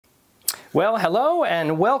Well, hello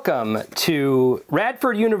and welcome to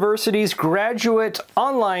Radford University's graduate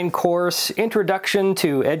online course, Introduction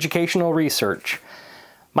to Educational Research.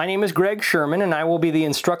 My name is Greg Sherman and I will be the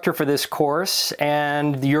instructor for this course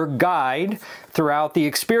and your guide throughout the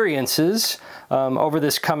experiences over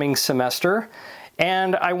this coming semester.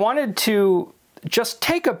 And I wanted to just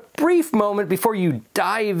take a brief moment before you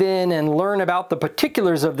dive in and learn about the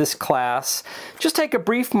particulars of this class. Just take a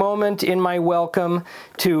brief moment in my welcome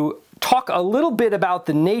to talk a little bit about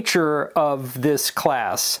the nature of this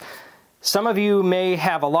class. Some of you may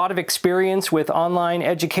have a lot of experience with online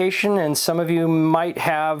education and some of you might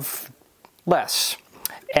have less.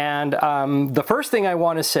 And the first thing I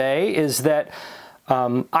want to say is that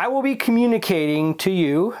I will be communicating to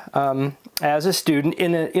you as a student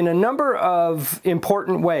in a number of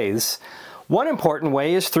important ways. One important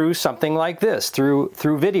way is through something like this, through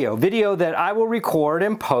video that I will record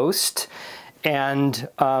and post. And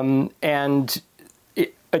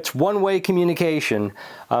it's one-way communication.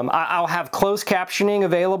 I'll have closed captioning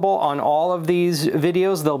available on all of these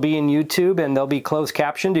videos. They'll be in YouTube and they'll be closed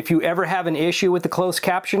captioned. If you ever have an issue with the closed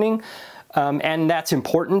captioning and that's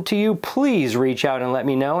important to you, please reach out and let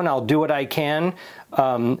me know and I'll do what I can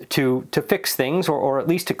to fix things or at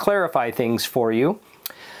least to clarify things for you.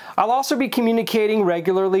 I'll also be communicating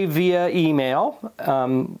regularly via email,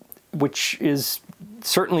 which is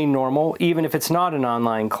certainly normal, even if it's not an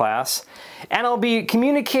online class. And I'll be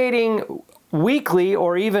communicating weekly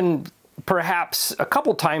or even perhaps a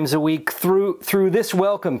couple times a week through this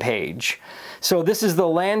welcome page. So this is the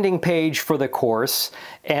landing page for the course,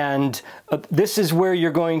 and this is where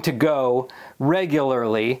you're going to go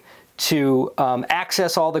regularly to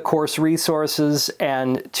access all the course resources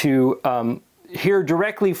and to hear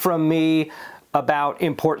directly from me about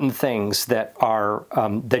important things that are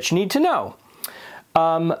that you need to know.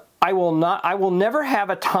 I will never have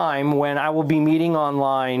a time when I will be meeting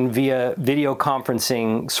online via video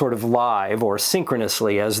conferencing sort of live or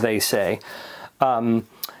synchronously, as they say.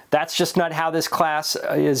 That's just not how this class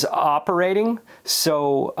is operating.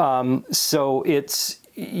 So,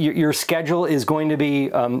 your schedule is going to be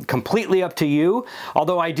completely up to you,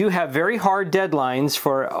 although I do have very hard deadlines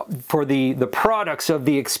for the products of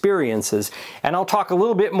the experiences. And I'll talk a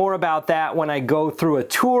little bit more about that when I go through a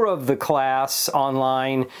tour of the class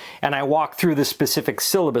online and I walk through the specific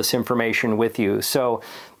syllabus information with you. So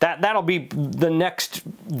that'll be the next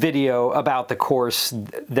video about the course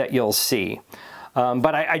that you'll see.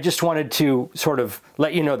 But I just wanted to sort of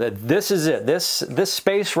let you know that this is it. This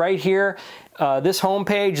space right here, this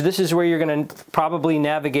homepage, this is where you're going to probably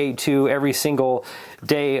navigate to every single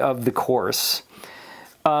day of the course.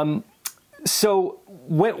 So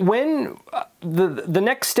when the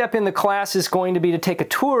next step in the class is going to be to take a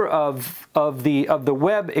tour of the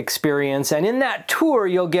web experience, and in that tour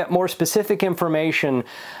you'll get more specific information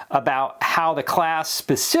about how the class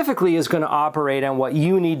specifically is going to operate and what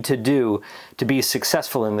you need to do to be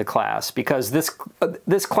successful in the class, because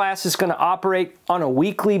this class is going to operate on a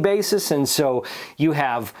weekly basis, and so you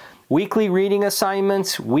have weekly reading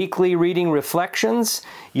assignments, weekly reading reflections.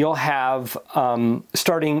 You'll have,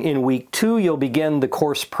 starting in week 2, you'll begin the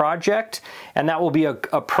course project, and that will be a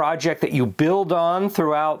project that you build on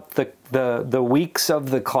throughout the weeks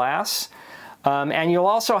of the class. And you'll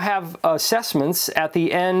also have assessments at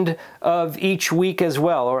the end of each week as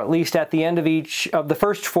well, or at least at the end of each of the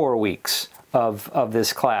first 4 weeks of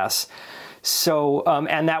this class. So,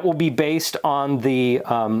 and that will be based on the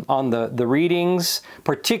readings,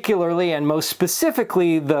 particularly and most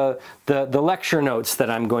specifically the lecture notes that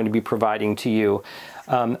I'm going to be providing to you.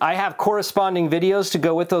 I have corresponding videos to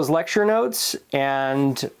go with those lecture notes,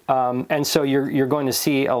 and so you're going to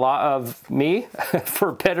see a lot of me,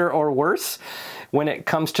 for better or worse, when it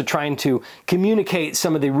comes to trying to communicate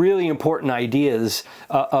some of the really important ideas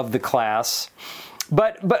of the class.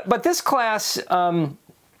 But this class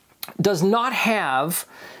does not have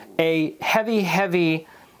a heavy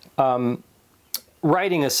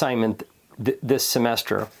writing assignment this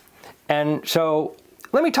semester. And so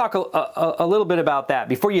let me talk a little bit about that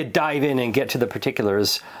before you dive in and get to the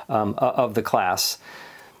particulars of the class.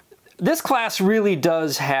 This class really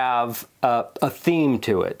does have a theme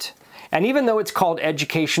to it. And even though it's called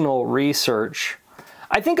educational research,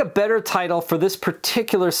 I think a better title for this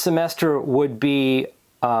particular semester would be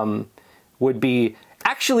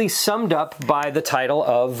actually summed up by the title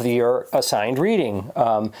of your assigned reading.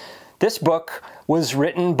 This book was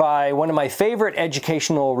written by one of my favorite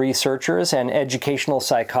educational researchers and educational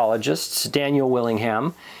psychologists, Daniel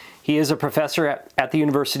Willingham. He is a professor at the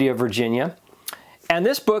University of Virginia. And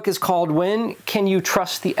this book is called When Can You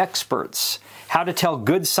Trust the Experts? How to Tell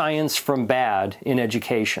Good Science from Bad in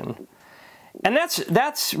Education. And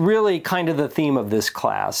that's really kind of the theme of this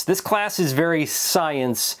class. This class is very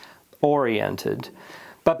science-oriented.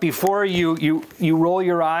 But before you roll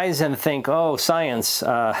your eyes and think, oh, science,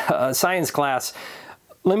 a science class,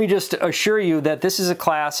 let me just assure you that this is a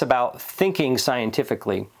class about thinking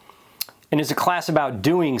scientifically. And it's a class about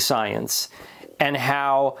doing science and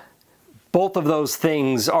how both of those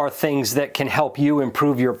things are things that can help you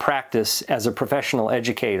improve your practice as a professional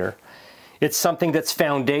educator. It's something that's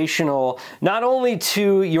foundational not only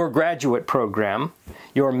to your graduate program,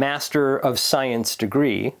 your Master of Science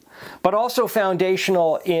degree, but also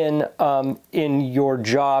foundational in your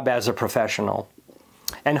job as a professional.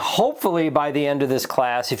 And hopefully by the end of this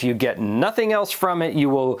class, if you get nothing else from it, you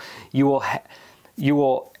will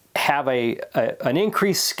have an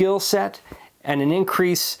increased skill set and an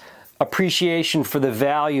increased appreciation for the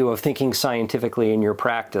value of thinking scientifically in your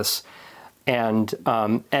practice. And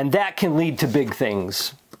that can lead to big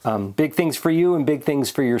things for you and big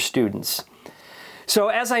things for your students. So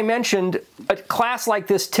as I mentioned, a class like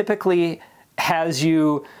this typically has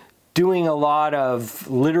you doing a lot of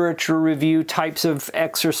literature review types of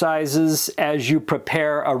exercises as you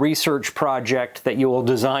prepare a research project that you will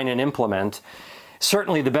design and implement.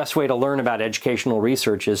 Certainly the best way to learn about educational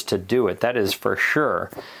research is to do it, that is for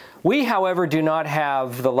sure. We, however, do not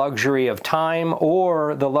have the luxury of time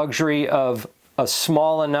or the luxury of a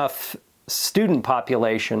small enough student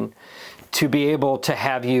population to be able to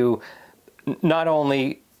have you not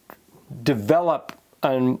only develop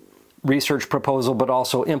a research proposal, but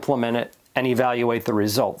also implement it and evaluate the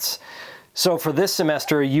results. So for this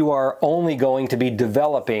semester, you are only going to be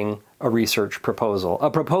developing a research proposal, a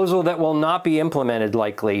proposal that will not be implemented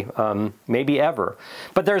likely, maybe ever.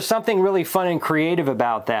 But there's something really fun and creative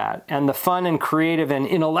about that. And the fun and creative and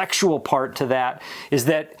intellectual part to that is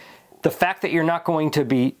that the fact that you're not going to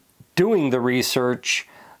be doing the research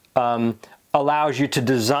allows you to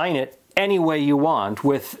design it any way you want,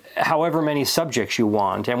 with however many subjects you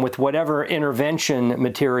want, and with whatever intervention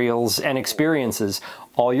materials and experiences.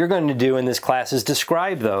 All you're going to do in this class is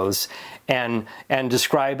describe those and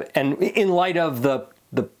describe, and in light of the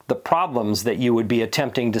problems that you would be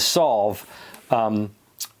attempting to solve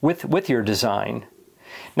with your design.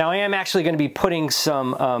 Now, I am actually going to be putting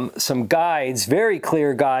some guides, very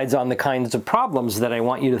clear guides, on the kinds of problems that I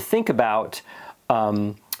want you to think about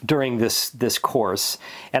during this course.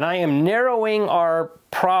 And I am narrowing our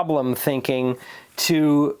problem thinking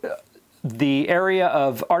to the area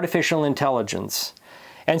of artificial intelligence.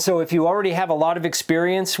 And so if you already have a lot of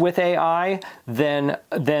experience with AI, then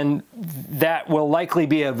that will likely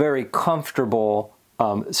be a very comfortable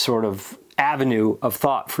sort of avenue of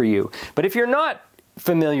thought for you. But if you're not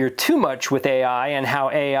familiar too much with AI and how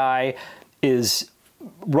AI is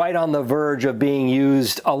right on the verge of being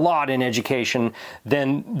used a lot in education,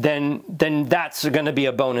 then that's going to be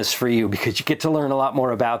a bonus for you, because you get to learn a lot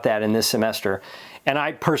more about that in this semester. And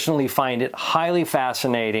I personally find it highly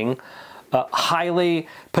fascinating, highly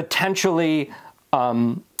potentially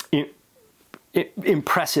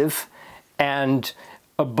impressive,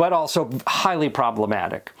 but also highly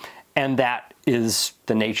problematic. And that is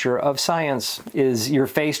the nature of science, is you're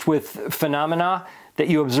faced with phenomena that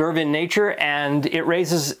you observe in nature, and it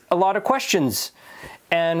raises a lot of questions.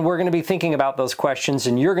 And we're going to be thinking about those questions,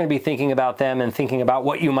 and you're going to be thinking about them and thinking about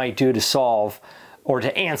what you might do to solve or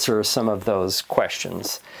to answer some of those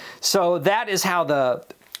questions. So that is how that's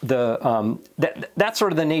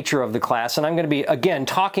sort of the nature of the class. And I'm going to be, again,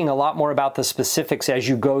 talking a lot more about the specifics as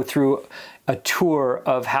you go through a tour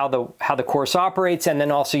of how the course operates, and then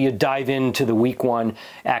also you dive into the week 1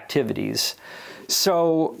 activities.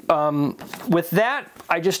 So with that,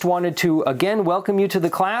 I just wanted to, again, welcome you to the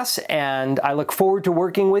class, and I look forward to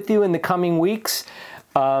working with you in the coming weeks.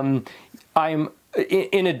 In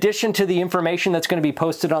addition to the information that's going to be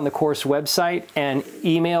posted on the course website and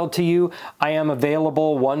emailed to you, I am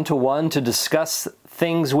available one-to-one to discuss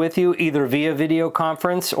things with you, either via video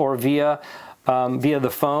conference or via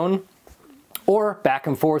the phone, or back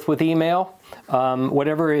and forth with email.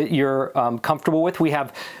 Whatever you're comfortable with. We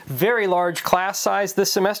have very large class size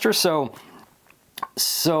this semester, so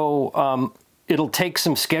it'll take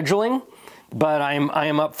some scheduling, but I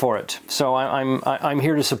am up for it. So I'm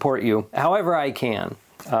here to support you however I can.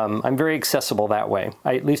 I'm very accessible that way.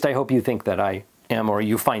 At least I hope you think that I am, or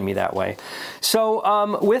you find me that way.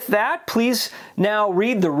 So with that, please now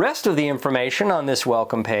read the rest of the information on this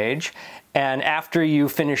welcome page, and after you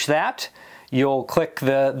finish that, you'll click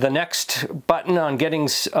the next button on getting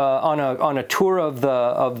on a tour of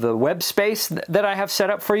the web space that I have set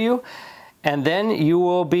up for you, and then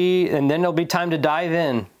there'll be time to dive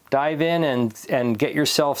in and get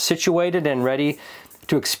yourself situated and ready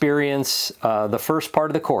to experience the first part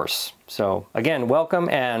of the course. So again, welcome,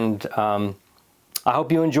 and I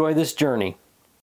hope you enjoy this journey.